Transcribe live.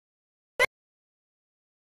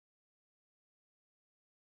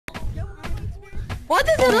Why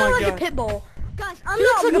does it look like a pit bull? Guys, I'm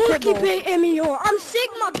not like monkey a bait anymore. I'm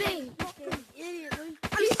Sigma bait.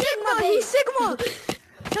 I'm Sigma bait. He's Sigma.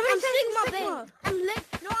 I'm Sigma bait. I'm lit.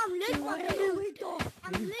 No, I'm Ligma bait.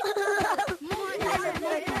 I'm Ligma. My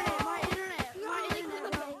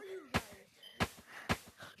internet.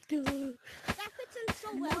 Dude. That fits in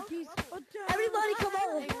so well. Everybody come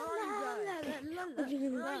over.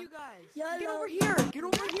 Where are you guys? Get over here. Get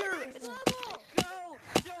over here. It's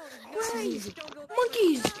Great.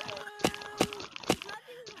 Monkeys.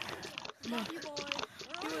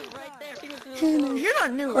 You're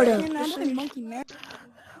not new, right? I'm a monkey, man.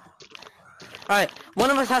 Alright, one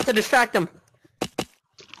of us has to distract him.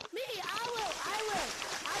 Me, I will.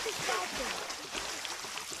 I'll distract him.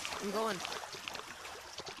 I'm going.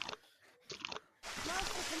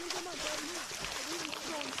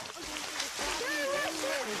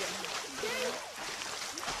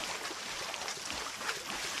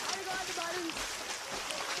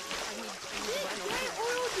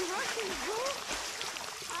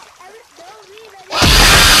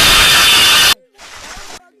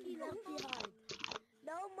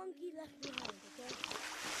 Monkey left behind, okay?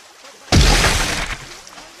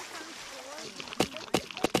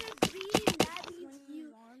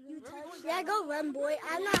 Yeah, go run, boy.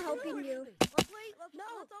 I'm not helping you. No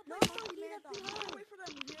monkey left behind.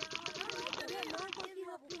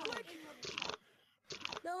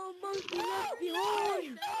 No monkey left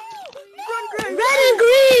behind. Red and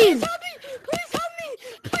green. Please help me.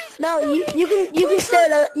 Please. No, you can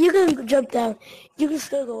still you can jump down. You can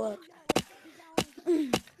still go up.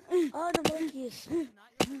 All the monkeys.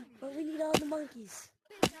 But we need all the monkeys.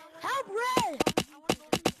 Help Red!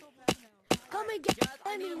 Come and get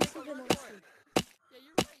me, you stupid monster.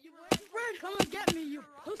 Red, come and get me, you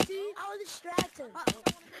pussy. I'll distract him.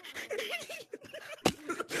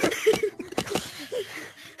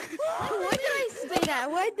 Why did I say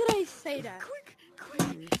that? Why did I say that? Quick.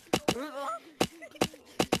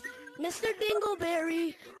 Mr.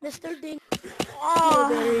 Dingleberry. Mr.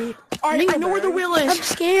 Dingleberry. Alright, I know where the wheel is. I'm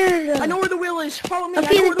scared. I know where the wheel is. Follow me.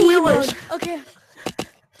 Okay, I know where the wheel is. Okay.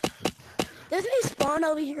 There's a spawn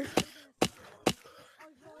over here.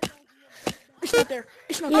 It's not there.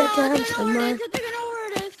 It's not there. there. I think I know where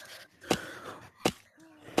it is.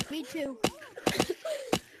 Me too.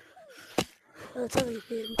 Oh, it's over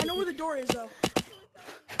here. I know where the door is, though.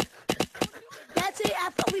 That's it. I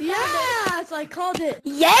thought we found it. Yes, I called it.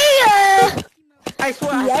 Yeah! I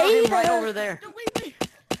swear, I saw him right over there. Don't leave me.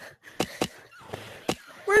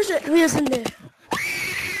 Where's it? Wheel's in there.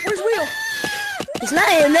 Where's Wheel? It's not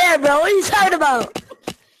in there, bro. What are you talking about?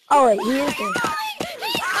 Oh, wait, he is there.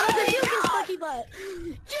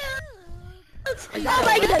 Oh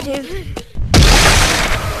my god, dude.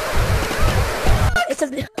 It's a...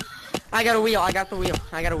 I got a wheel. I got the wheel.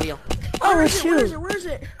 I got a wheel. Oh, shoot. Where's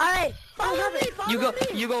it? Alright, follow me.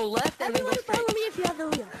 You go left and then go straight. Follow me if you have the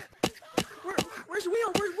wheel. Where's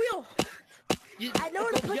Wheel? Where's Wheel? I know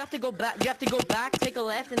where to put... You have to go back. You have to go back, take a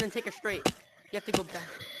left, and then take a straight. You have to go back.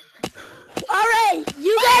 Alright,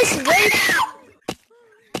 you guys wait.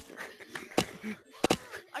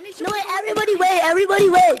 No, wait, everybody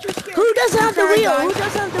wait. Who doesn't have the wheel? Who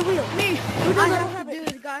doesn't have the wheel? Me. Who doesn't have it?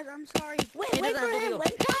 Dude, guys, I'm sorry. Wait for him.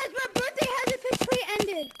 Guys, my birthday has officially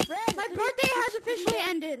ended. My birthday has officially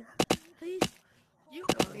ended. Please. You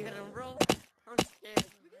go get him, bro. I'm scared.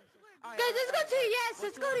 Guys, let's go to yes.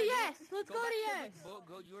 Let's go to yes. Let's go to yes.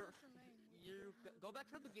 Go back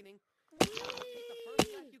to the beginning. Take the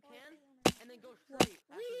first left you can, and then go straight.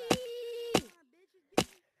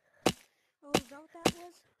 Oh, is that what that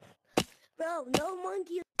was? Bro, no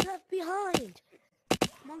monkey left behind.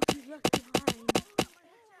 Monkeys left behind.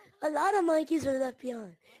 A lot of monkeys are left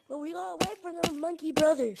behind. But we gotta wait for the monkey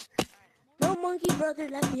brothers. No monkey brother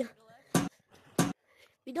left behind.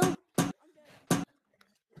 We don't...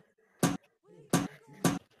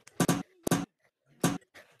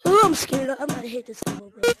 Ooh, I'm scared. I'm gonna hate this level,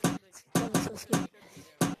 bro. This level's so scary.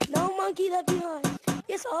 No monkey left behind.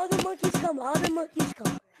 Yes, all the monkeys come. All the monkeys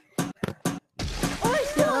come. Oh, I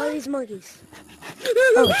see all these monkeys.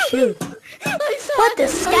 Oh, shoot. What the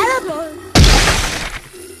scallop?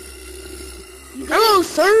 Hello,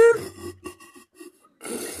 sir.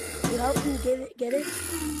 You help him get it?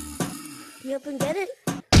 You help him get it?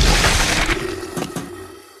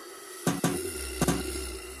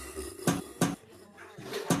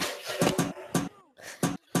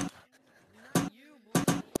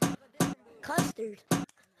 Custard.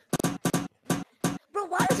 Bro,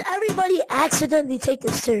 why does everybody accidentally take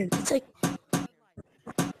this turn? It's like...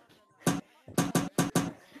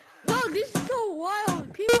 Dog, this is so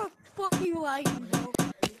wild. People are fucking lagging, bro.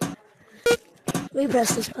 Let me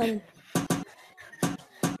press this button.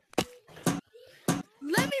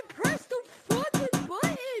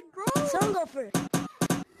 Don't go first.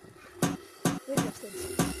 Where's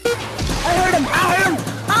upstairs? I heard him!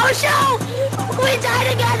 Oh, shoot! We die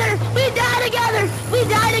together! We die together!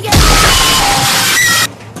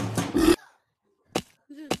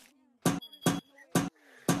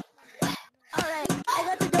 Alright, I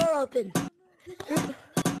got the door open.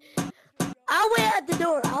 I'll wait at the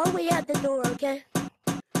door, okay?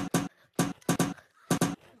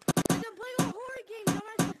 I'm playing a horror game,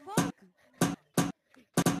 dumbass, the fuck?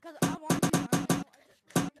 Because I want to.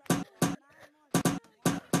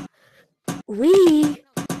 We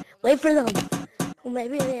wait for them. Well,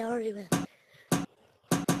 maybe they already went.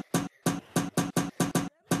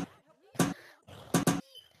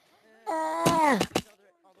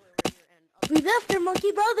 We left our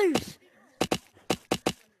monkey brothers.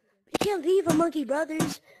 We can't leave our monkey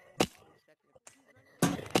brothers.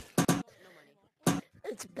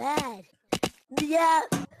 It's bad. Yeah.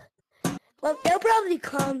 Well, they'll probably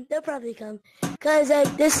come. Cause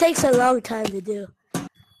this takes a long time to do.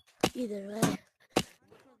 Either way.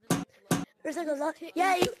 There's like a lot.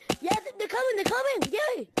 Yeah, they're coming.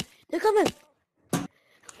 Yay, they're coming.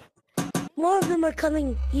 More of them are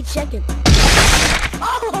coming each second.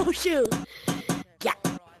 Oh shoot! Yeah.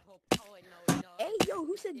 Hey, yo,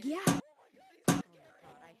 who said yeah?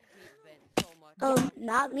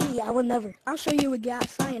 Not me. I would never. I'll show you a gap,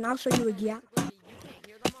 Cyan. I'll show you a gap. Oh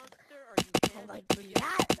my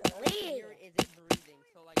God! Leave. Is it breathing?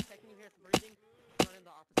 So like, second you hear it's breathing, run in the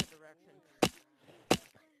opposite direction.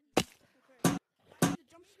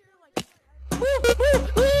 Woo!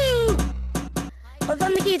 Oh,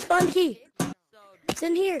 found the key. Found the key. It's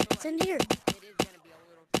in here. It is gonna be a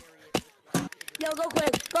little scary. Yo, go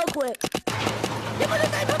quick. Yeah,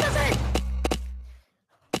 put this in.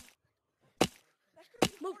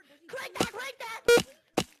 Move. Crank that.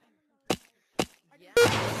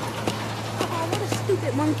 Oh, what a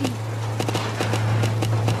stupid monkey.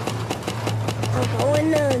 I'm going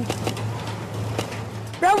in.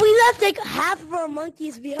 Bro, we left like half of our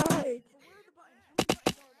monkeys behind.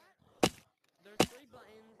 There's 3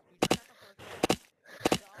 buttons. We just got the first one.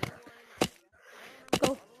 The other one,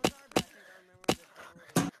 Go.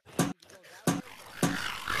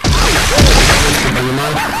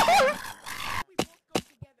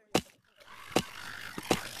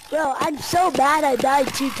 Bro, I'm so bad I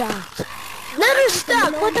died 2 times. Never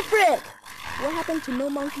stuck! What the frick? What happened to no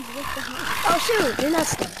monkeys left behind? Oh shoot, you're not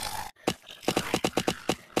stuck.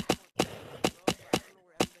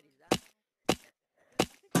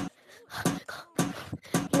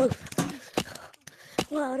 Move.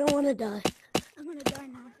 Well, I don't want to die. I'm gonna die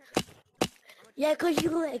now. Yeah, cause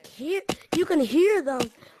you can hear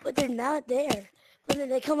them, but they're not there. But then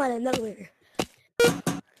they come out of nowhere.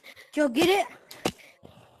 Joe, get it?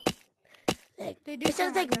 Like, They do it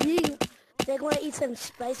sounds sound like like being, they want to eat some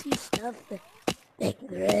spicy stuff. Like, I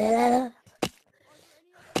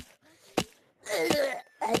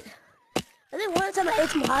think one time I ate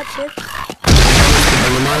some hot chips.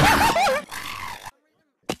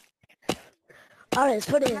 Alright, let's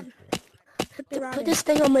put it in. Put this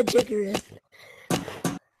thing on my jigger in.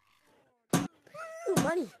 Ooh,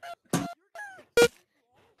 money.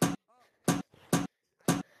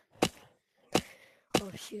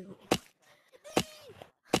 Oh shoot.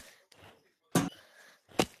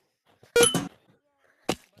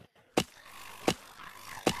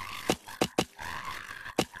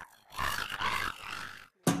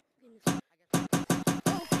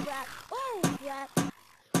 Oh crap.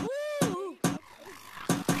 Woo!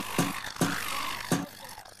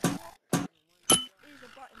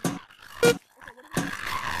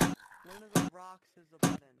 one of the rocks is a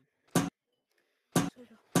button. So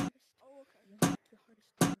the hardest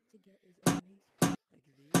thing to get is enemies. Like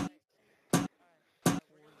these.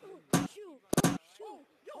 Shoot! Shoot!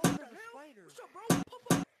 Yo, there's a spider. What's up, bro? Pop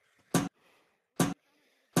up.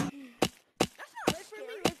 That's not Wait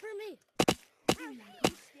scary. for me!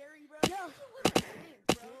 He's scary, bro. Yo!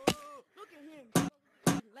 Look at him.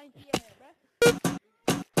 Lanky ass, bro.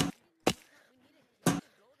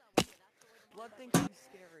 Blood thinks he's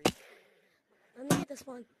scary. Let me get this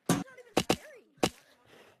one. He's not even scary.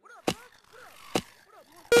 What up, bro? What up,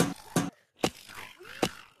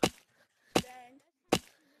 Bang.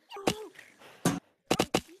 Bro,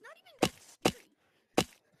 he's not even that scary.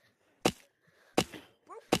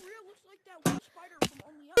 Bro, for real, looks like that one spider from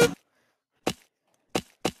Only Up.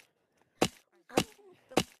 Get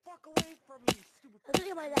the fuck away from me, stupid. I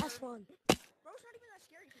think my last one. Bro's not even that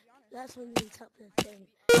scary, to be honest. Last one needs top of the thing.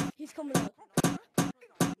 He's coming up.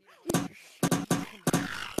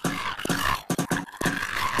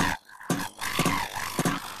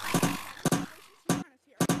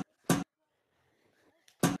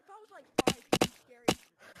 If I was like 5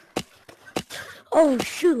 Oh,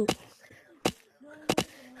 shoot.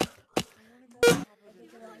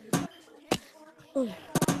 Oh.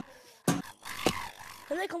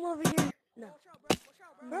 Can I come over here? No.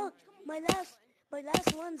 Bro, my last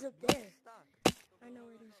one's up there. I know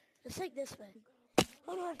where it is. Let's take this way.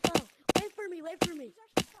 Oh no, I fell. Wait for me, wait for me.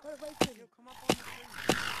 Oh, wait for me. Come up on the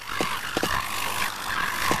tree.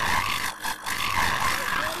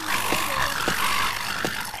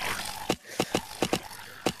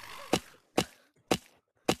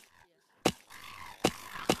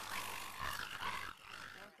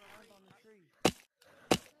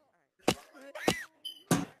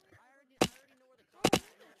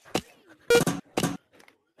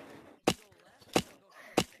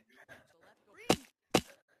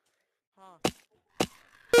 Huh.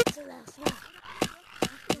 It's the last one.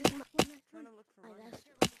 Trying to look for My money. last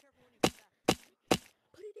one.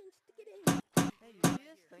 Put it in, stick it in. Hey, you see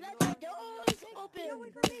this thing? Let the doors open. No,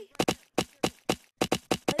 wait for me.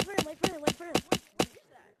 Wait for him, wait for him, wait for him. What is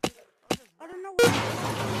that? I don't know what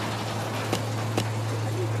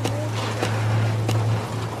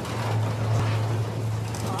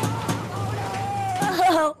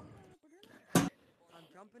Oh, I'm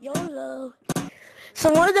jumping. YOLO.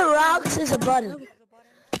 So one of the rocks is a button.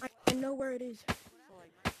 I know where it is. So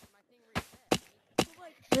like, my thing reset.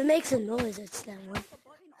 If it makes a noise, it's that one.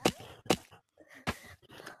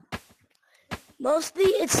 Mostly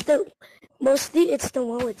it's the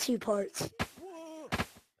one with two parts. Whoa! No,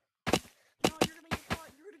 you're gonna get caught.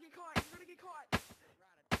 You're gonna get caught. You're gonna get caught.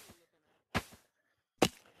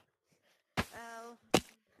 L.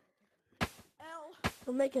 L.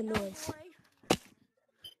 Don't make a L noise. boy.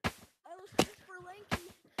 L is for Lanky.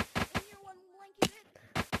 And you're one Lanky bit.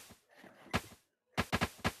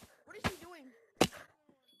 What is he doing?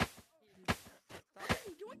 What is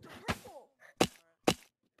he doing to purple?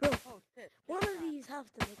 Bro, Oh shit. one of these have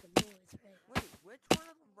to make a noise, right? Wait, which one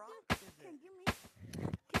of the rocks is Can't it? get me.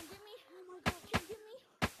 Can't get me. Oh my god, can't get me.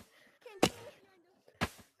 Can't get me.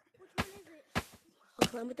 Which one is it? I'll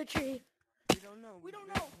climb with the tree. We don't know. We don't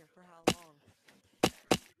We've been know. here for how long?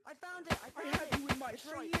 I found it. I had you in my It's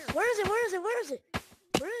right sights. here. Where is it? Where is it? Where is it?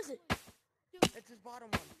 Where is it? It's his bottom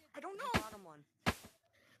one. I don't His know. bottom one.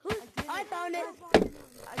 I found it.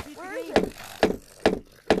 I beat Where the is game. it?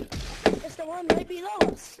 It's the one right below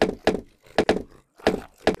us. Where's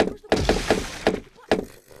the button?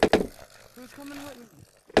 Who's coming with me?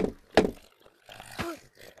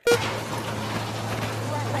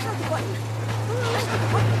 That's not the button. That's not the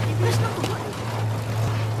button. That's not the button.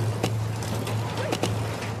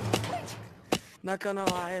 Not gonna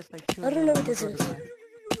lie, it's like I don't know what this is.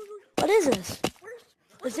 What is this?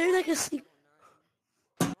 Is there like a secret?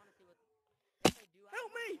 Help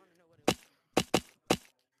me!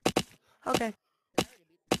 Okay.